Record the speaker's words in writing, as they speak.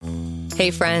Hey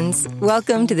friends,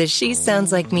 welcome to the She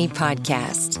Sounds Like Me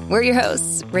podcast. We're your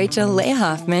hosts, Rachel Leigh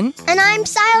Hoffman. And I'm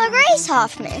Sila Grace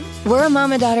Hoffman. We're a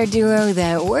mama-daughter duo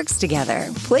that works together,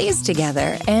 plays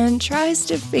together, and tries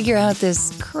to figure out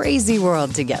this crazy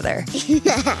world together.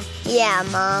 Yeah,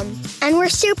 Mom. And we're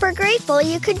super grateful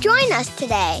you could join us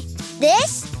today.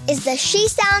 This is the She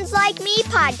Sounds Like Me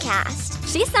podcast.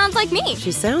 She sounds like me.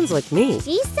 She sounds like me.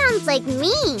 She sounds like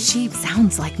me. She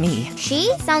sounds like me. She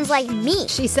sounds like me.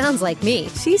 She sounds like me.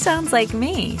 She sounds like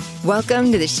me.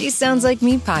 Welcome to the She Sounds Like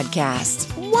Me podcast.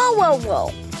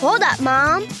 Whoa. Hold up,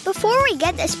 Mom. Before we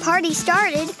get this party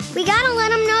started, we gotta let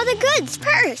them know the goods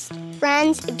first.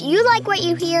 Friends, if you like what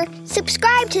you hear,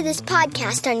 subscribe to this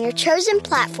podcast on your chosen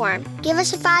platform. Give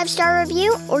us a 5-star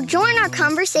review or join our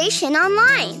conversation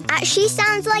online at She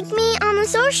Sounds Like Me on the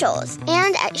socials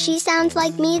and at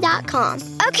SheSoundsLikeMe.com.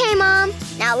 Okay, Mom,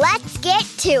 now let's get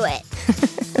to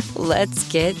it.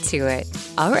 Let's get to it.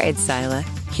 All right, Sila,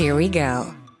 here we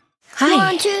go. Hi.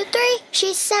 1, 2, 3,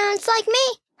 She Sounds Like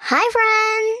Me. Hi,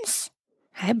 friends.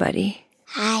 Hi, buddy.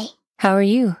 Hi. How are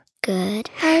you?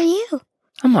 Good. How are you?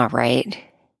 I'm all right.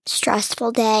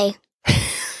 Stressful day.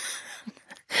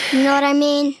 You know what I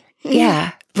mean?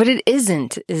 Yeah, but it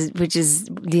isn't, which is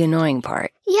the annoying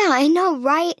part. Yeah, I know,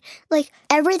 right? Like,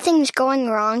 everything's going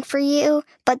wrong for you,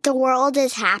 but the world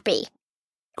is happy.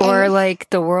 Or like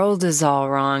the world is all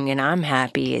wrong and I'm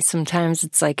happy. Sometimes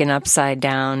it's like an upside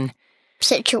down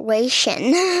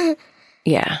situation.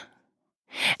 Yeah.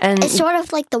 And It's sort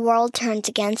of like the world turns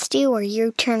against you or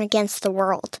you turn against the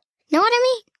world. Know what I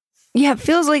mean? yeah, it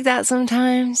feels like that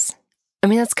sometimes. I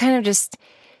mean, that's kind of just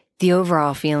the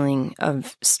overall feeling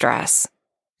of stress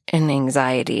and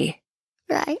anxiety.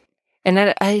 Right.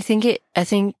 And I think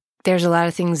there's a lot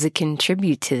of things that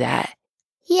contribute to that.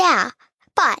 Yeah,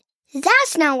 but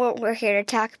that's not what we're here to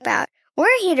talk about.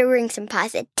 We're here to bring some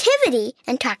positivity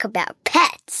and talk about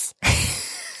pets.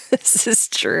 This is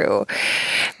true.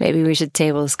 Maybe we should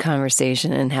table this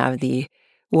conversation and have the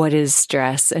what is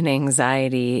stress and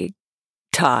anxiety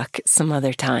talk some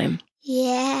other time.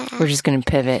 Yeah. We're just going to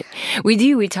pivot.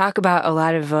 We talk about a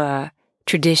lot of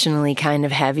traditionally kind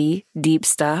of heavy, deep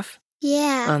stuff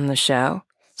Yeah. on the show.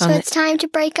 So it's time to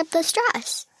break up the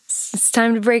stress. It's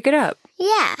time to break it up,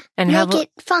 Yeah. And make have it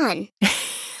fun.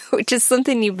 which is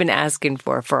something you've been asking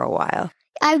for a while.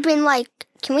 I've been like,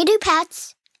 can we do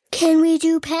pets? Can we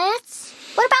do pets?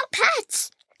 What about pets?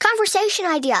 Conversation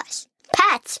ideas.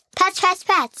 Pets.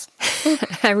 Pets.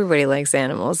 Everybody likes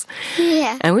animals.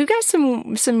 Yeah. And we've got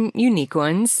some unique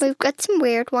ones. We've got some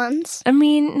weird ones. I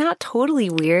mean, not totally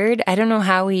weird. I don't know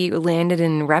how we landed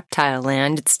in reptile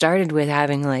land. It started with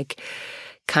having like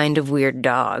kind of weird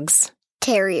dogs.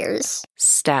 Terriers.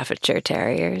 Staffordshire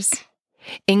Terriers.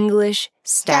 English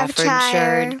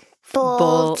Staffordshire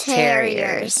Bull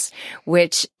Terriers,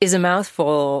 which is a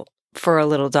mouthful for a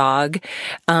little dog.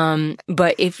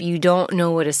 But if you don't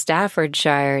know what a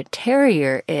Staffordshire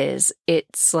Terrier is,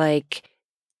 it's like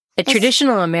a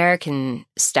traditional American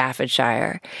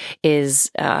Staffordshire is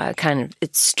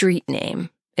its street name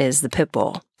is the pit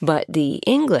bull. But the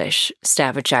English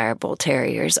Staffordshire Bull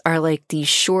Terriers are like these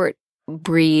short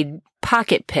breed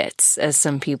pocket pits, as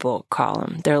some people call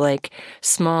them. They're like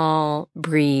small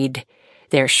breed.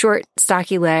 They're short,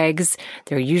 stocky legs.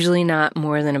 They're usually not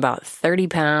more than about 30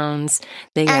 pounds.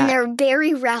 And they're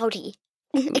very rowdy.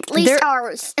 At least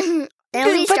ours.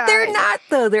 They're not,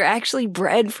 though. They're actually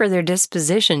bred for their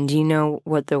disposition. Do you know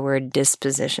what the word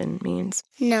disposition means?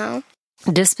 No.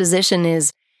 Disposition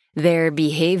is their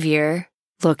behavior.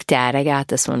 Look, Dad, I got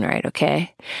this one right,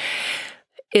 okay?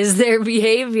 Is their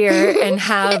behavior and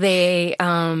how they,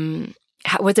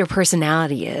 what their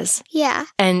personality is. Yeah.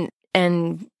 And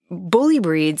bully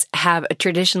breeds have a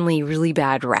traditionally really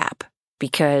bad rap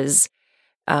because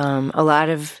a lot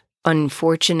of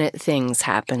unfortunate things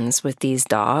happens with these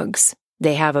dogs.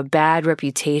 They have a bad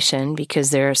reputation because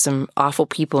there are some awful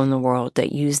people in the world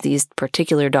that use these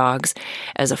particular dogs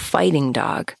as a fighting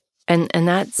dog. And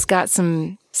that's got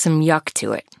some yuck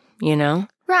to it, you know?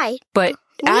 Right. But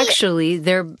actually,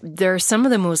 they're some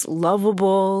of the most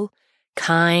lovable,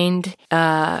 kind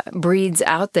breeds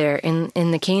out there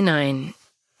in the canine.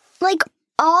 Like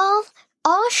all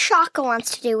Shaka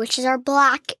wants to do, which is our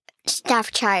black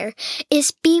Staffordshire,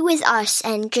 is be with us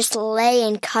and just lay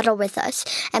and cuddle with us.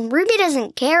 And Ruby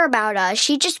doesn't care about us.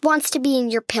 She just wants to be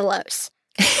in your pillows.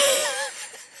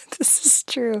 This is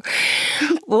true.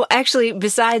 Well, actually,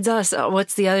 besides us,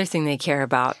 what's the other thing they care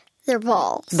about? Their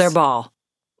balls. Their ball.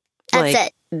 That's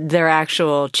it. Their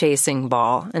actual chasing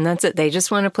ball. And that's it. They just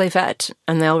want to play fetch.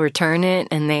 And they'll return it.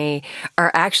 And they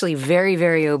are actually very,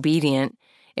 very obedient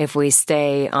if we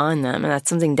stay on them. And that's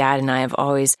something Dad and I have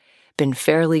always been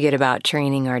fairly good about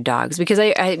training our dogs because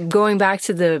I going back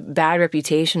to the bad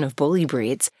reputation of bully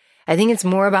breeds, I think it's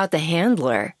more about the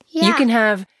handler. Yeah. You can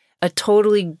have a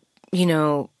totally,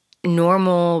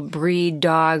 normal breed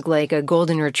dog like a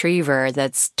golden retriever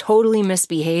that's totally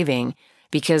misbehaving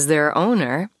because their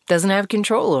owner doesn't have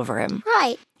control over him.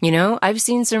 Right. I've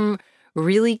seen some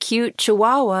really cute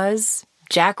Chihuahuas,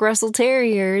 Jack Russell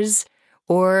Terriers,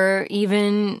 or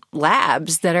even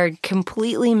labs that are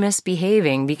completely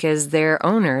misbehaving because their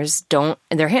handlers don't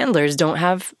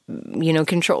have,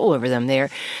 control over them.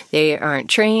 They aren't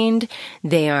trained,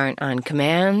 they aren't on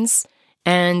commands,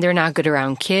 and they're not good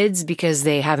around kids because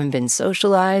they haven't been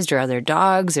socialized or other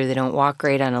dogs, or they don't walk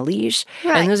great on a leash.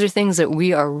 Right. And those are things that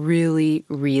we are really,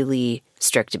 really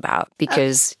strict about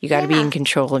because you got to be in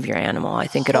control of your animal, I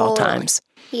think, at all times.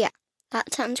 Yeah.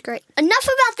 That sounds great. Enough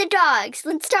about the dogs.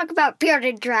 Let's talk about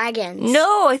bearded dragons.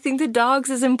 No, I think the dogs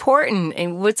is important.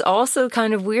 And what's also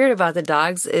kind of weird about the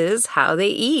dogs is how they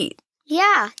eat.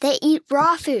 Yeah, they eat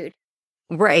raw food.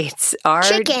 Right.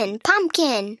 Chicken,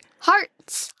 pumpkin,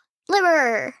 hearts,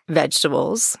 liver.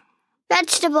 Vegetables.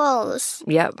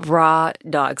 Yep, raw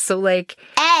dogs. So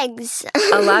eggs.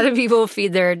 A lot of people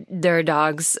feed their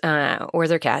dogs or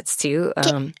their cats too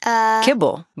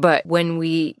kibble. But when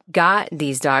we got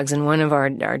these dogs, and one of our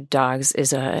dogs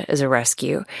is a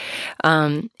rescue,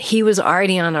 he was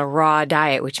already on a raw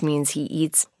diet, which means he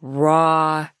eats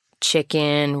raw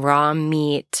chicken, raw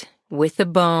meat with the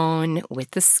bone,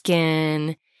 with the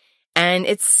skin. And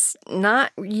it's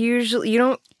not usually, you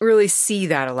don't really see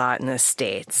that a lot in the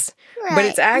States. Right. But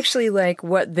it's actually like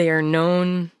what they're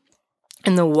known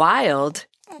in the wild.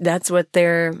 That's what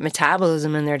their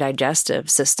metabolism and their digestive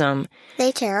system.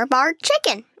 They tear apart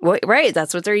chicken. Right.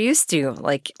 That's what they're used to,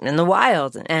 like in the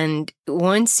wild. And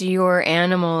once your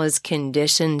animal is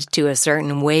conditioned to a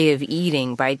certain way of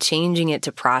eating by changing it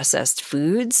to processed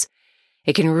foods,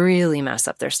 it can really mess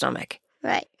up their stomach.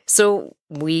 Right. So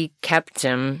we kept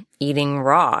him eating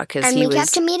raw because we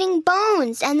kept him eating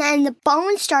bones, and then the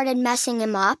bones started messing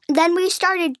him up. Then we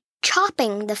started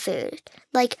chopping the food,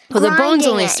 the bones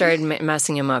only started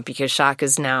messing him up because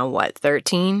Shaka's now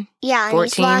 13? Yeah, and 14?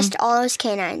 he's lost all his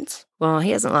canines. Well,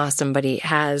 he hasn't lost them, but he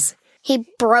has. He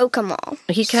broke them all.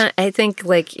 I think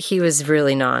he was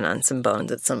really gnawing on some bones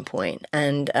at some point,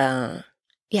 and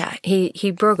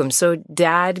he broke them. So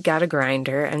Dad got a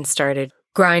grinder and started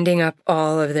grinding up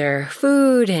all of their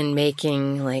food and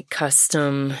making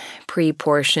custom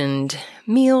pre-portioned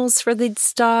meals for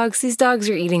these dogs. These dogs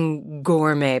are eating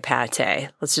gourmet pate.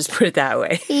 Let's just put it that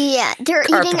way. Yeah, they're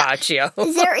Carpaccio.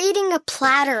 They're eating a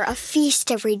platter, a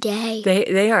feast every day.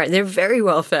 They are. They're very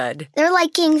well fed. They're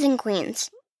like kings and queens,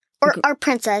 or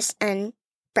princess and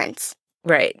prince.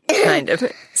 Right, kind of.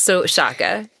 So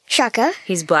Shaka,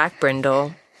 he's Black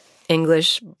Brindle,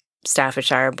 English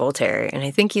Staffordshire Bull Terrier, and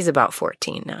I think he's about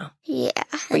 14 now. Yeah.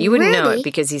 But you wouldn't know it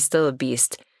because he's still a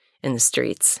beast in the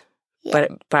streets. Yeah.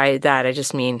 But by that, I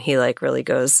just mean he really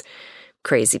goes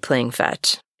crazy playing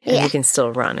fetch. And he can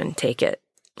still run and take it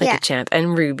like a champ.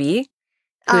 And Ruby,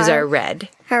 who's our red.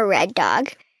 Her red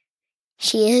dog.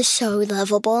 She is so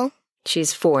lovable.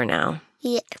 She's 4 now.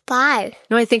 Yeah, 5.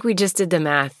 No, I think we just did the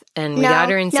math, and we got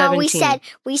her in 17. No,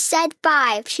 we said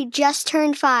 5. She just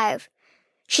turned 5.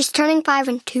 She's turning 5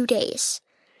 in 2 days.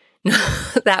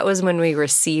 That was when we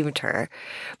received her.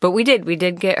 But we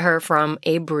did get her from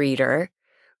a breeder,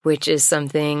 which is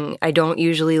something I don't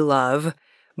usually love,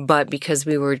 but because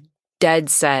we were dead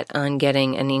set on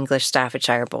getting an English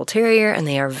Staffordshire Bull Terrier, and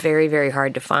they are very, very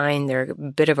hard to find. They're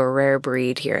a bit of a rare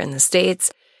breed here in the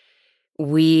States.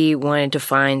 We wanted to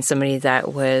find somebody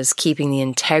that was keeping the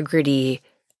integrity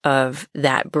of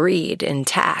that breed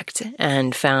intact,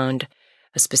 and found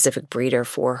a specific breeder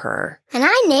for her. And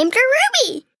I named her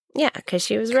Ruby. Yeah, because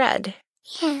she was red.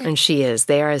 Yeah. And she is.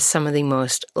 They are some of the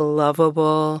most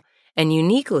lovable and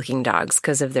unique looking dogs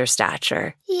because of their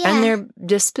stature and their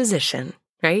disposition,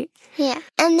 right? Yeah.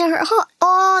 And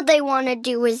all they want to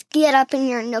do is get up in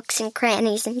your nooks and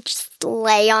crannies and just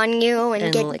lay on you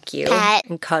and get lick you pet.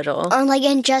 And cuddle.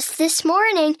 And just this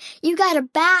morning, you got a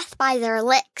bath by their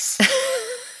licks.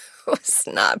 It was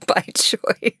not by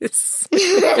choice.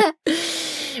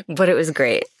 But it was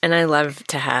great. And I love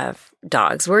to have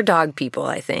dogs. We're dog people,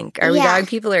 I think. Are we dog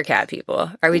people or cat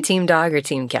people? Are we team dog or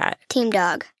team cat? Team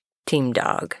dog. Team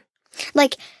dog.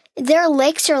 Their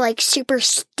licks are super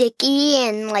sticky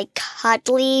and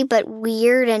cuddly, but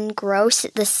weird and gross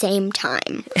at the same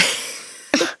time.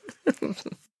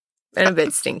 And a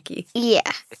bit stinky.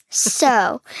 Yeah.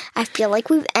 So, I feel like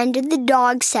we've ended the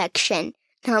dog section.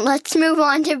 Now let's move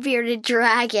on to bearded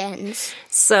dragons.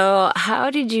 So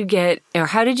how did you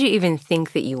even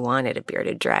think that you wanted a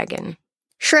bearded dragon?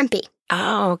 Shrimpy.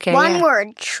 Oh, okay. One yeah.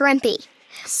 word, Shrimpy.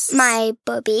 My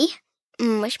booby,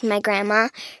 which is my grandma,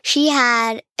 she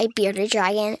had a bearded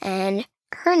dragon, and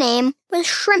her name was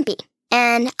Shrimpy.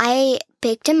 And I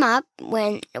picked him up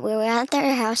when we were at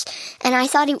their house, and I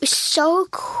thought he was so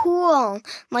cool.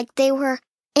 Like, they were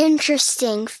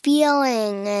interesting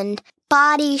feeling and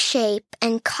body shape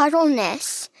and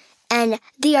cuddleness and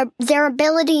their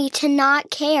ability to not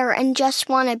care and just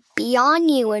want to be on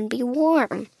you and be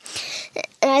warm.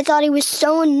 And I thought he was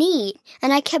so neat.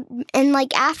 And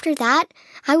after that,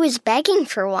 I was begging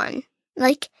for one.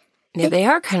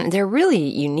 Yeah, they're really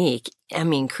unique. I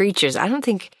mean, creatures. I don't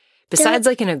think, besides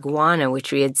like an iguana,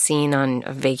 which we had seen on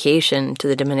a vacation to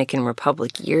the Dominican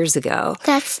Republic years ago.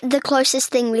 That's the closest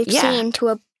thing we've seen to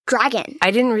a dragon.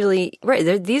 I didn't really,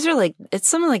 right. These are it's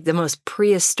some of like the most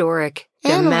prehistoric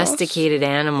domesticated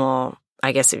animal,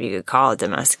 I guess if you could call it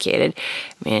domesticated.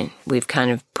 I mean, we've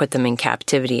kind of put them in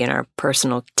captivity in our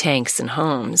personal tanks and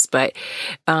homes. But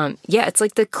it's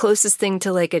like the closest thing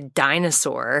to like a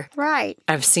dinosaur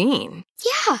I've seen.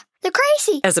 Yeah, they're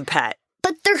crazy. As a pet.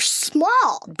 But they're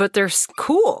small. But they're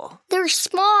cool. They're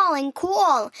small and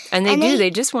cool. And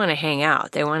they just want to hang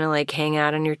out. They want to like hang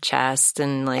out on your chest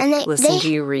and listen to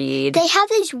you read. They have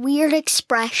these weird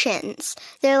expressions.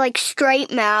 They're like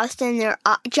straight mouthed and their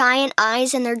giant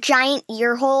eyes and their giant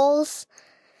ear holes.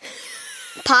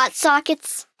 Pot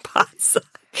sockets.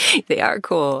 They are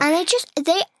cool. And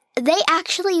they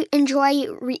actually enjoy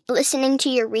listening to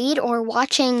you read or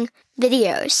watching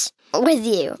videos with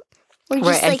you.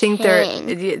 Right, I think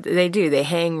they do. They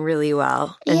hang really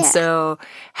well. And so,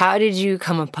 how did you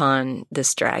come upon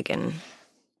this dragon?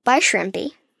 By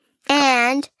Shrimpy.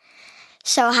 And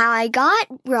so how I got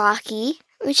Rocky,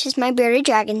 which is my bearded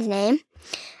dragon's name,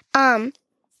 I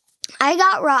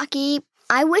got Rocky.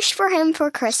 I wished for him for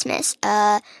Christmas.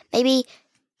 Maybe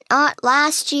not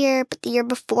last year, but the year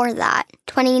before that,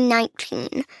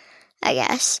 2019, I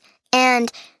guess. And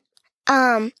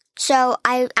so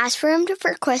I asked for him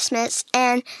for Christmas,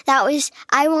 and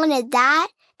I wanted that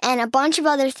and a bunch of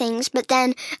other things, but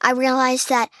then I realized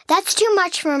that that's too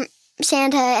much for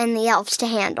Santa and the elves to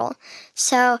handle.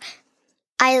 So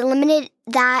I limited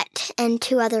that and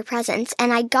 2 other presents,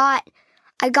 and I got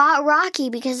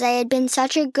Rocky because I had been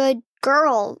such a good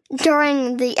girl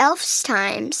during the elves'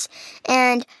 times,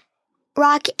 and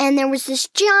there was this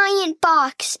giant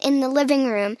box in the living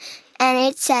room, and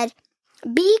it said,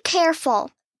 "Be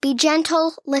careful. Be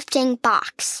gentle lifting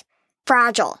box.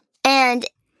 Fragile." And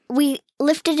we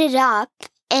lifted it up,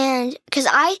 and because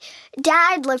my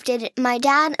dad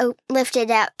lifted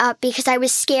it up because I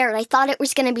was scared. I thought it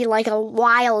was going to be like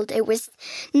it was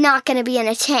not going to be in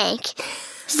a tank.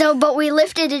 But we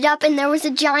lifted it up, and there was a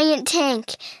giant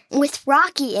tank with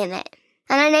Rocky in it.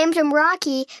 And I named him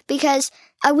Rocky because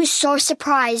I was so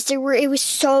surprised. It was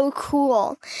so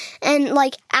cool. And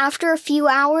after a few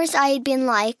hours, I had been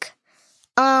like,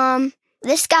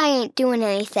 this guy ain't doing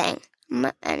anything.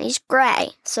 And he's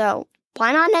gray. So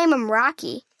why not name him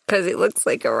Rocky? Because he looks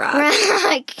like a rock.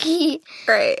 Rocky.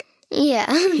 Right. Yeah.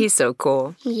 He's so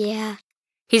cool. Yeah.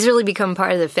 He's really become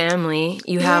part of the family.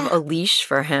 You have a leash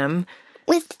for him.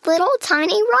 With little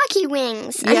tiny Rocky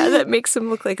wings. Yeah, that makes him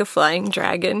look like a flying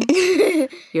dragon.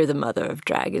 You're the mother of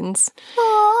dragons.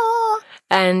 Aww.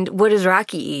 And what does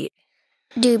Rocky eat?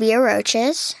 Dubia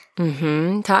roaches.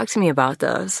 Mm-hmm. Talk to me about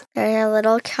those. They're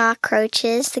little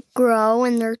cockroaches that grow,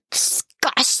 and they're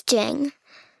disgusting.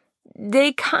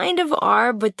 They kind of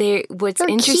are, but they're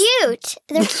cute.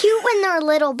 They're cute when they're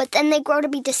little, but then they grow to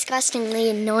be disgustingly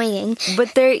annoying.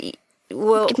 But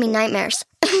give me nightmares.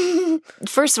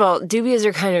 First of all, dubias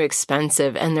are kind of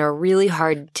expensive, and they're really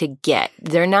hard to get.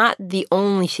 They're not the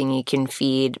only thing you can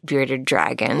feed bearded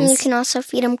dragons. And you can also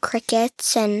feed them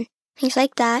crickets and things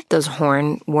like that. Those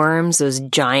hornworms, those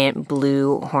giant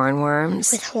blue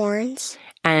hornworms. With horns.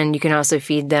 And you can also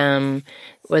feed them,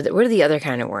 what are the other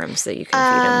kind of worms that you can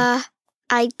feed them?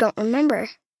 I don't remember.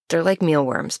 They're like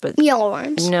mealworms, but...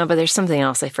 Mealworms. No, but there's something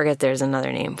else. I forget there's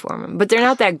another name for them. But they're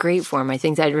not that great for them. I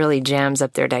think that really jams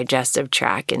up their digestive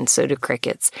tract, and so do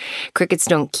crickets. Crickets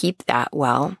don't keep that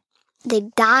well. They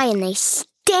die and they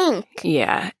stink.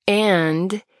 Yeah,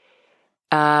 and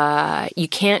you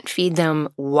can't feed them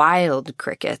wild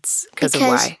crickets. Because of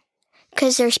why?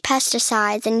 Because there's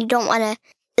pesticides, and you don't want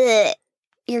to...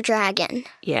 your dragon.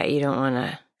 Yeah, you don't want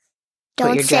to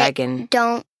put your dragon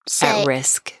at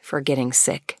risk for getting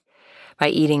sick by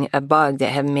eating a bug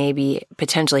that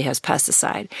potentially has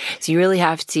pesticide. So you really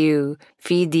have to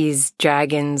feed these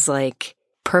dragons like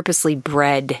purposely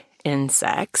bred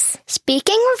insects.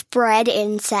 Speaking of bred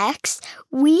insects,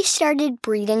 we started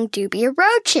breeding dubia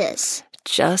roaches.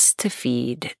 Just to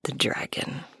feed the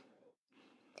dragon.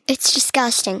 It's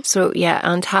disgusting. So, yeah,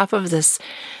 on top of this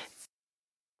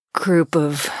group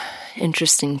of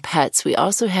interesting pets, we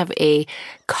also have a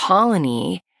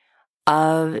colony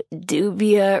of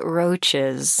dubia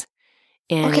roaches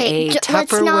in a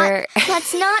Tupperware.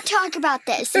 Let's not talk about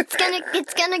this. It's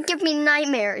gonna give me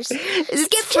nightmares.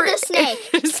 Skip to the snake.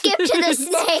 Skip to the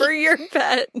snake. For your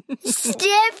pet.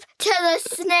 Skip to the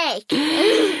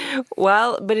snake.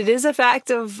 Well, but it is a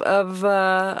fact of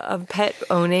pet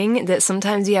owning that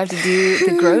sometimes you have to do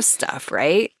the gross stuff,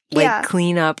 right? Like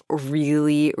clean up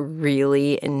really,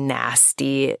 really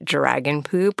nasty dragon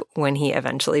poop when he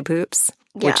eventually poops,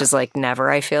 which is like never,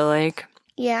 I feel like.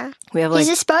 Yeah. We have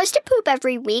He's supposed to poop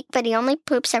every week, but he only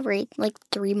poops every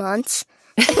 3 months.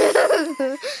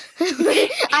 I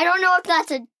don't know if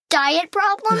that's a diet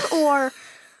problem or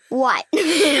what.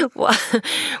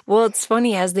 Well, it's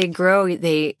funny. As they grow,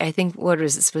 I think, what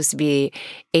was it supposed to be?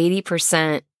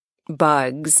 80%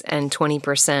 bugs and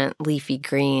 20% leafy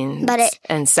greens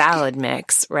and salad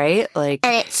mix, right? And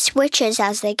it switches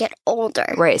as they get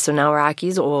older. Right. So now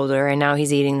Rocky's older, and now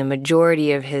he's eating the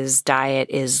majority of his diet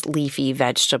is leafy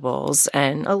vegetables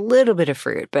and a little bit of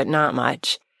fruit, but not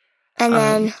much. And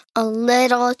then a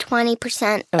little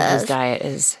 20% of his diet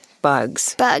is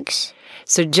bugs.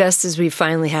 So just as we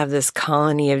finally have this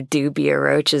colony of dubia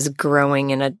roaches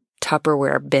growing in a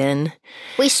Tupperware bin,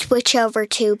 we switch over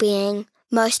to being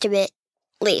most of it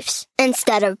leaves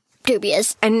instead of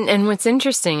dubias. And what's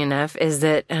interesting enough is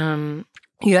that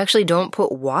you actually don't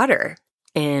put water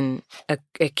in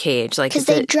a cage. Because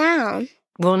they drown.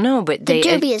 Well, no, but the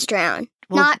dubias drown.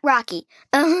 Not Rocky.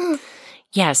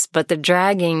 Yes, but the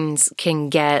dragons can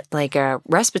get a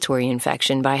respiratory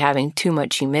infection by having too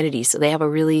much humidity. So they have a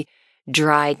really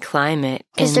dry climate.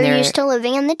 Because they're used to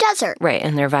living in the desert. Right,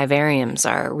 and their vivariums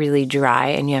are really dry,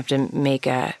 and you have to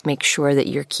make sure that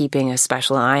you're keeping a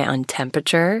special eye on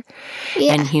temperature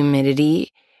and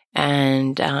humidity,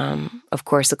 and of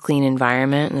course a clean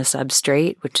environment and the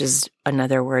substrate, which is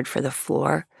another word for the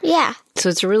floor. Yeah. So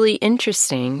it's really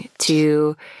interesting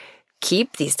to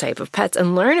keep these type of pets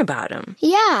and learn about them.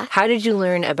 Yeah. How did you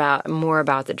learn more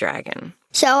about the dragon?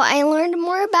 So I learned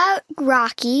more about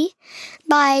Rocky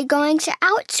by going to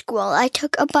OutSchool. I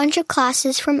took a bunch of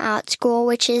classes from OutSchool,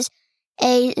 which is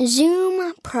a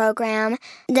Zoom program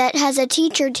that has a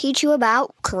teacher teach you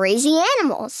about crazy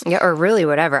animals. Yeah, or really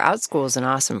whatever. OutSchool is an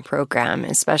awesome program,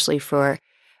 especially for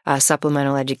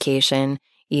supplemental education,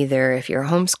 either if you're a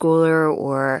homeschooler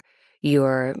or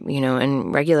you're,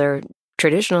 in regular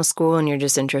traditional school and you're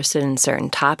just interested in certain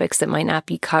topics that might not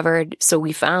be covered. So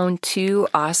we found 2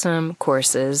 awesome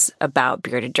courses about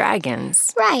bearded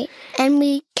dragons. Right. And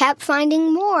we kept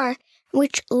finding more,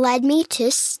 which led me to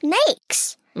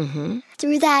snakes. Mm-hmm.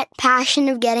 Through that passion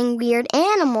of getting weird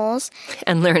animals.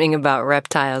 And learning about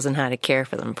reptiles and how to care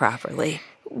for them properly.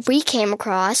 We came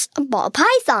across a ball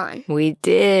python. We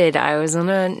did. I was on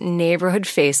a neighborhood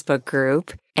Facebook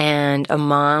group, and a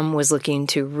mom was looking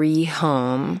to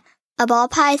rehome a ball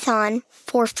python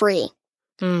for free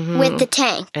with the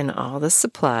tank. And all the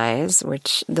supplies,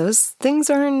 which those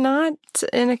things are not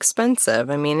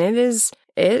inexpensive. I mean,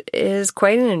 it is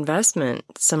quite an investment,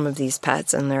 some of these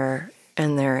pets and their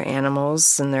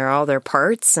animals and all their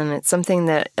parts. And it's something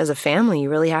that as a family you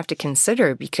really have to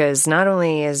consider, because not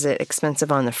only is it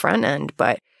expensive on the front end,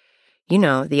 but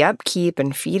the upkeep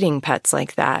and feeding pets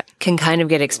like that can kind of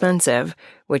get expensive,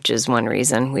 which is one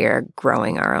reason we are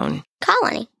growing our own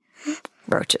colony.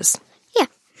 Roaches. Yeah.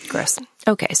 Gross.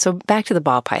 Okay, so back to the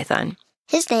ball python.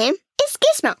 His name is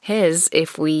Gizmo. His,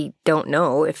 if we don't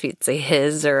know if it's a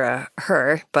his or a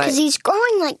her, but... Because he's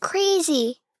growing like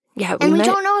crazy. Yeah, and we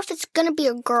don't know if it's going to be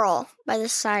a girl by the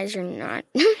size or not.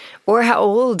 Or how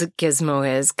old Gizmo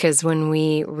is, because when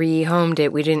we rehomed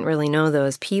it, we didn't really know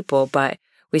those people, but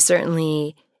we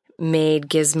certainly made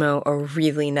Gizmo a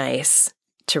really nice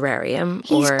terrarium.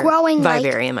 He's or growing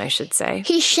vivarium, I should say.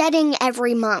 He's shedding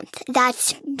every month.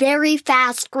 That's very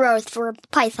fast growth for a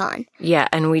python. Yeah,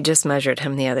 and we just measured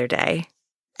him the other day.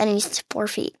 And he's 4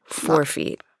 feet. 4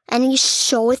 feet. And he's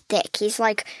so thick. He's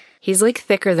like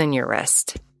thicker than your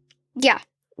wrist. Yeah.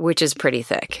 Which is pretty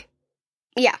thick.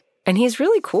 Yeah. And he's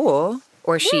really cool.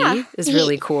 Or she is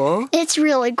really cool. It's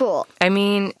really cool. I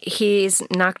mean, he's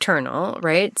nocturnal,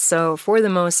 right? So for the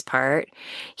most part,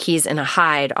 he's in a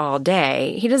hide all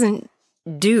day. He doesn't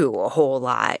do a whole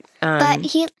lot. But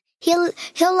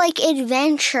he'll like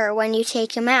adventure when you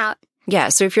take him out. Yeah,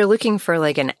 so if you're looking for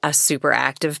like a super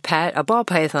active pet, a ball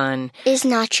python is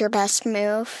not your best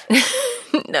move.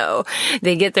 No,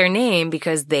 they get their name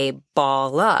because they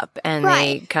ball up and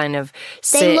they kind of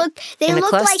sit in a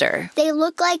cluster. They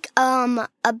look like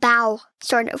a bow,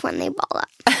 sort of, when they ball up,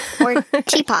 or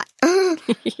teapot.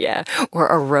 Yeah. Or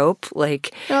a rope,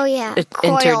 like Oh, yeah.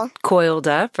 Coil. coiled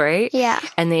up, right? Yeah.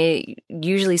 And they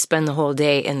usually spend the whole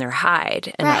day in their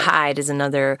hide. And Right. the hide is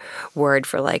another word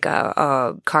for like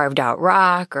a carved out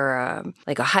rock or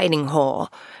like a hiding hole.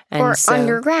 And Or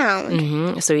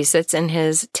underground. So he sits in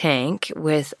his tank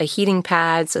with a heating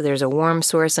pad, so there's a warm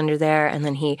source under there, and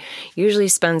then he usually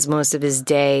spends most of his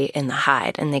day in the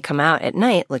hide, and they come out at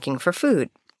night looking for food.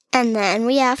 And then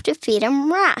we have to feed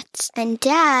him rats. And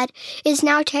Dad is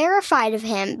now terrified of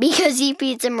him because he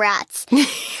feeds him rats. I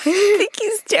think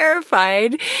he's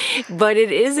terrified, but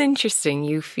it is interesting.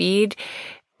 You feed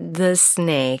the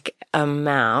snake a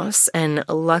mouse, and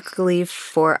luckily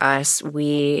for us,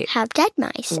 we Have dead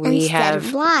mice We instead have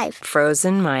of live.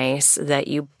 frozen mice that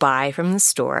you buy from the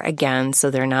store, again, so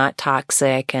they're not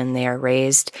toxic and they are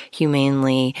raised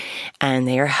humanely and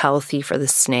they are healthy for the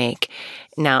snake.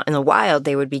 Now, in the wild,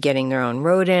 they would be getting their own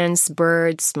rodents,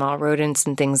 birds, small rodents,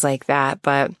 and things like that.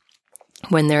 But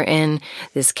when they're in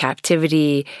this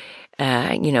captivity,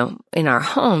 in our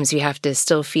homes, you have to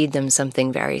still feed them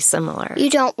something very similar. You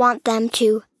don't want them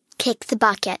to kick the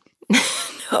bucket.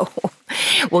 No.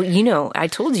 Well, I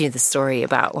told you the story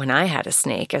about when I had a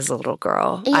snake as a little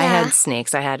girl. I Yeah. had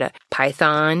snakes. I had a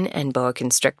python and boa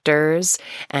constrictors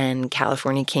and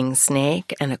California king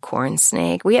snake and a corn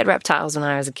snake. We had reptiles when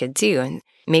I was a kid too. And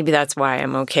maybe that's why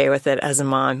I'm okay with it as a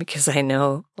mom, because I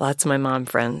know lots of my mom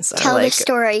friends are Tell like, the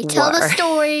story. Tell the "War."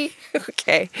 story.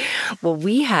 Okay. Well,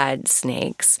 we had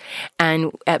snakes,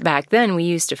 and back then we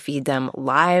used to feed them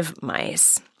live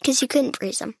mice. Because you couldn't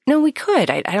freeze them. No, we could.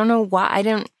 I don't know why. I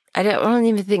don't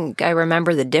even think I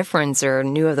remember the difference or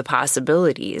knew of the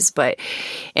possibilities. But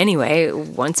anyway,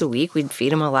 once a week we'd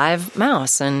feed them a live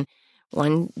mouse. And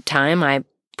one time I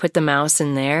put the mouse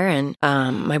in there, and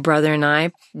my brother and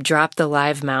I dropped the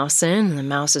live mouse in, and the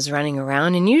mouse is running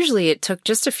around. And usually it took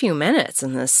just a few minutes,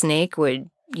 and the snake would,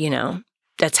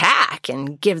 attack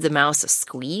and give the mouse a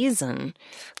squeeze and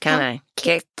kind of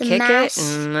kick it.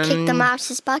 And then, Kick the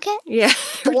mouse's bucket? yeah,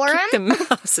 For kick the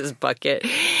mouse's bucket.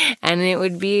 And it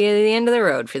would be the end of the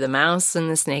road for the mouse, and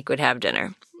the snake would have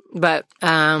dinner. But,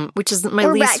 which is my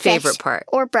Or least breakfast. favorite part.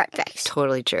 Or breakfast.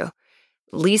 Totally true.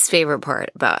 Least favorite part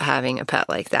about having a pet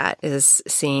like that is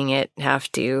seeing it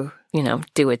have to,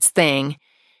 do its thing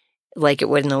like it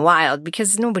would in the wild,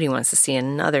 because nobody wants to see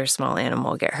another small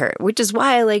animal get hurt, which is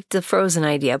why I like the frozen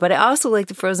idea. But I also like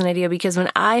the frozen idea because when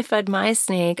I fed my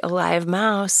snake a live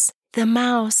mouse, the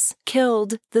mouse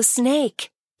killed the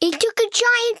snake. It took a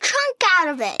giant chunk out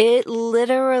of it. It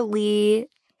literally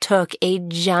took a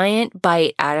giant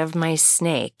bite out of my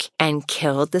snake and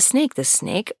killed the snake. The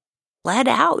snake bled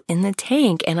out in the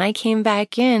tank, and I came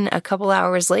back in a couple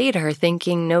hours later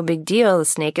thinking, no big deal, the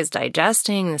snake is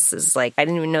digesting. This is I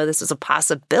didn't even know this was a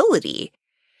possibility.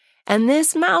 And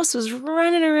this mouse was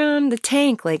running around the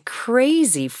tank like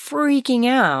crazy, freaking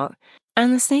out,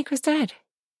 and the snake was dead.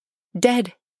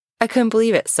 Dead. I couldn't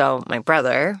believe it. So my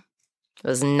brother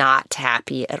was not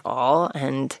happy at all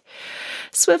and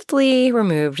swiftly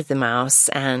removed the mouse,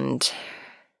 and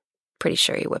pretty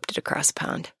sure he whipped it across a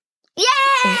pond. Yay!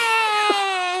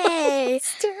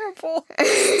 It's terrible.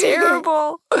 It's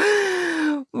terrible.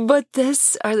 But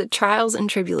this are the trials and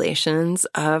tribulations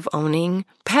of owning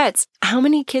pets. How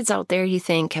many kids out there you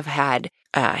think have had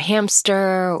a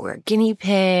hamster or a guinea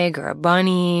pig or a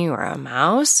bunny or a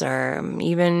mouse or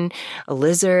even a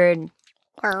lizard?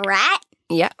 Or a rat?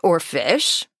 Yeah, or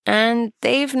fish. And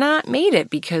they've not made it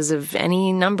because of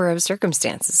any number of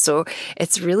circumstances. So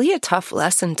it's really a tough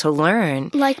lesson to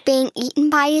learn. Like being eaten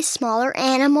by a smaller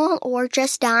animal, or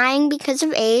just dying because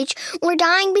of age, or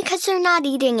dying because they're not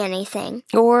eating anything.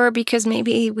 Or because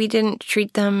maybe we didn't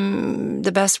treat them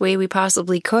the best way we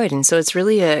possibly could. And so it's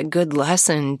really a good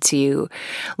lesson to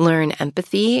learn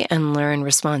empathy and learn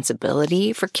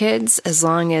responsibility for kids, as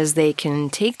long as they can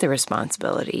take the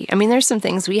responsibility. I mean, there's some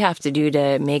things we have to do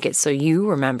to make it so you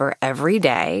remember every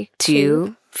day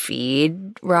to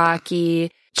feed Rocky,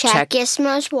 Check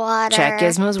Gizmo's water. check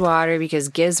Gizmo's water, because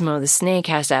Gizmo, the snake,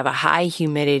 has to have a high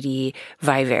humidity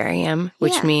vivarium,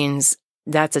 which Yeah. means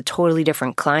that's a totally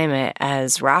different climate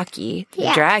as Rocky, the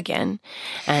Yeah. dragon.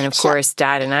 And of course,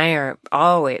 Dad and I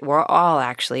we're all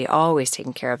actually always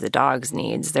taking care of the dog's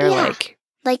needs. They're Yeah.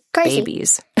 like crazy.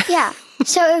 babies. Yeah.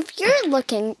 So if you're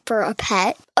looking for a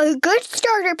pet, a good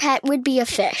starter pet would be a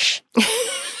fish.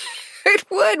 It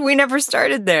would. We never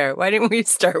started there. Why didn't we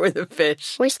start with a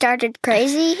fish? We started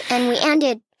crazy and we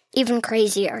ended even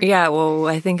crazier. Yeah, well,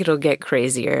 I think it'll get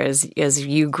crazier as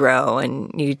you grow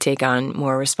and you take on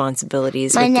more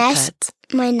responsibilities with the pets.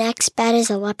 My next pet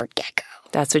is a leopard gecko.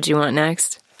 That's what you want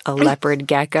next? A leopard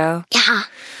gecko? Yeah.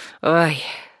 Oh,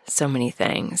 so many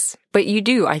things. But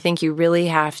I think you really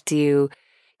have to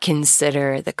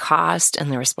consider the cost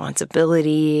and the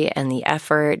responsibility and the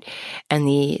effort and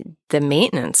the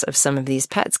maintenance of some of these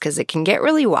pets, because it can get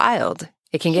really wild.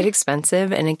 It can get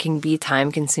expensive and it can be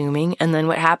time consuming. And then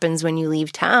what happens when you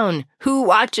leave town? Who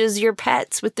watches your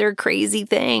pets with their crazy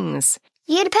things?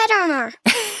 You get a pet owner.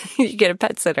 You get a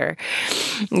pet sitter.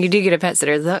 You do get a pet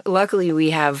sitter. Luckily,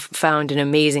 we have found an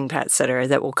amazing pet sitter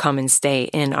that will come and stay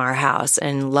in our house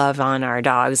and love on our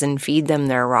dogs and feed them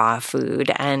their raw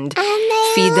food and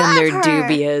feed them their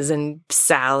dubias and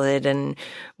salad and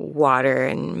water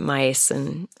and mice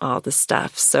and all the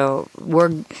stuff. So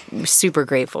we're super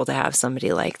grateful to have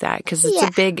somebody like that, because it's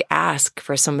a big ask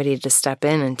for somebody to step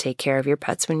in and take care of your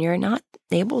pets when you're not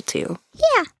able to.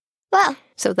 Yeah. Well.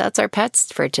 So that's our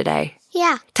pets for today.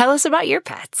 Yeah. Tell us about your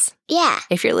pets. Yeah.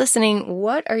 If you're listening,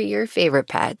 what are your favorite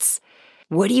pets?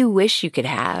 What do you wish you could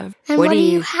have? And what do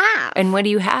you have? And what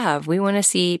do you have? We want to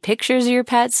see pictures of your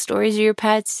pets, stories of your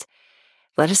pets.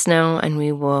 Let us know, and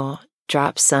we will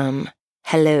drop some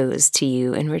hellos to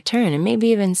you in return, and maybe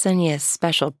even send you a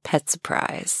special pet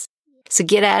surprise. So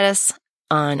get at us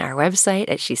on our website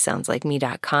at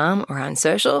shesoundslikeme.com or on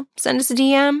social. Send us a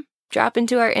DM, drop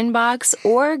into our inbox,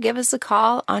 or give us a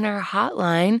call on our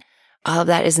hotline. All of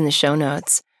that is in the show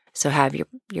notes. So have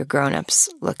your grown-ups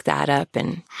look that up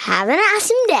and have an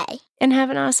awesome day. And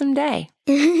have an awesome day.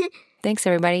 Thanks,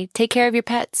 everybody. Take care of your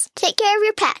pets. Take care of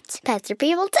your pets. Pets are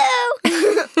people,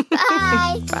 too.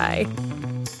 Bye. Bye.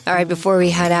 All right, before we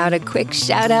head out, a quick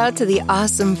shout out to the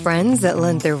awesome friends that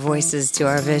lent their voices to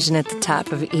our vision at the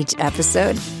top of each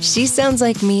episode. She Sounds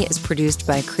Like Me is produced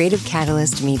by Creative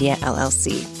Catalyst Media,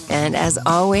 LLC. And as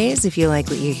always, if you like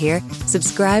what you hear,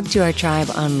 subscribe to our tribe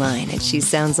online at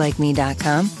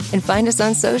shesoundslikeme.com and find us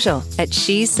on social at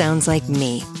She Sounds Like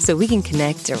Me so we can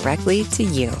connect directly to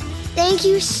you. Thank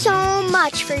you so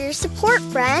much for your support,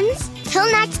 friends. Till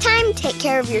next time, take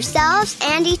care of yourselves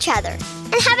and each other.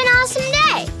 And have an awesome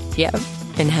day. Yep,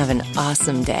 and have an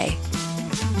awesome day.